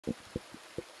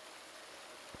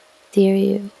Dear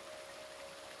you,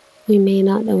 we may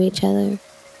not know each other,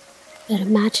 but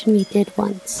imagine we did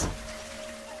once.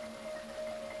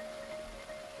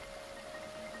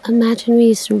 Imagine we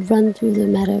used to run through the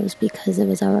meadows because it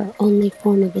was our only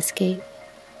form of escape.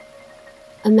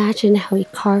 Imagine how we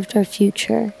carved our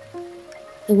future,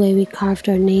 the way we carved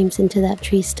our names into that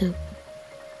tree stump.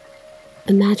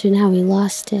 Imagine how we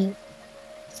lost it,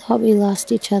 thought we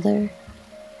lost each other,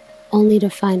 only to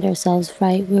find ourselves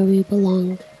right where we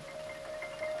belonged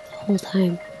the whole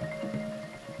time.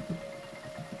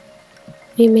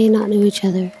 We may not know each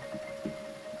other,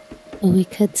 but we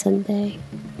could someday.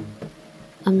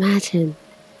 Imagine.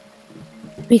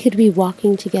 We could be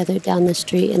walking together down the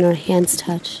street and our hands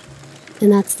touch,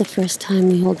 and that's the first time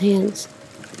we hold hands.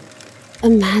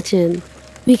 Imagine.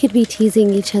 We could be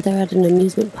teasing each other at an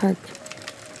amusement park,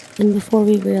 and before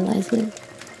we realize it,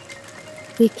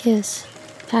 we kiss,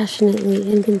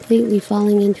 passionately and completely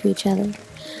falling into each other.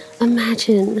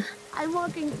 Imagine. I'm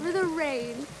walking through the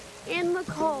rain, in the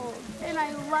cold, and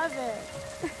I love it.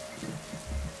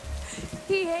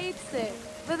 He hates it,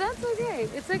 but that's okay.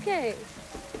 It's okay.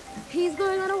 He's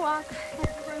going on a walk, and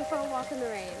I'm going for a walk in the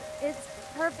rain. It's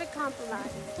perfect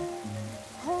compromise.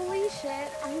 Holy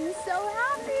shit, I'm so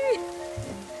happy.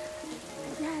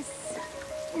 Yes,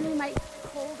 and I might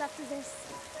cold after this,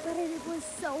 but it was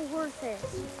so worth it.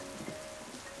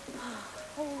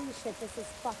 Holy shit, this is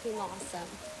fucking awesome.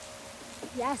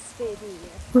 Yes, baby.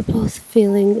 We're both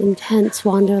feeling intense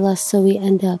wanderlust, so we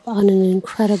end up on an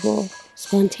incredible,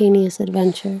 spontaneous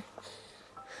adventure.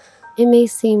 It may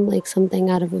seem like something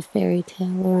out of a fairy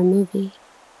tale or a movie,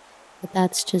 but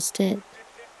that's just it.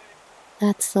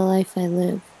 That's the life I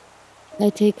live. I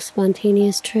take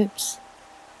spontaneous trips,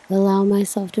 allow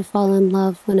myself to fall in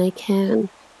love when I can,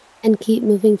 and keep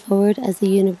moving forward as the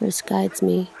universe guides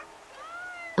me.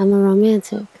 I'm a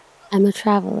romantic. I'm a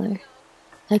traveler.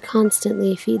 I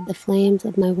constantly feed the flames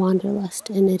of my wanderlust,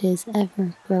 and it is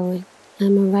ever growing.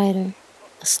 I'm a writer,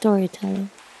 a storyteller.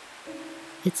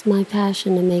 It's my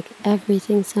passion to make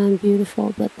everything sound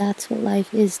beautiful, but that's what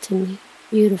life is to me.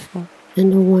 Beautiful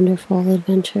and a wonderful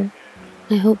adventure.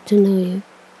 I hope to know you.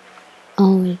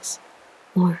 Always,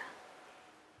 Mora.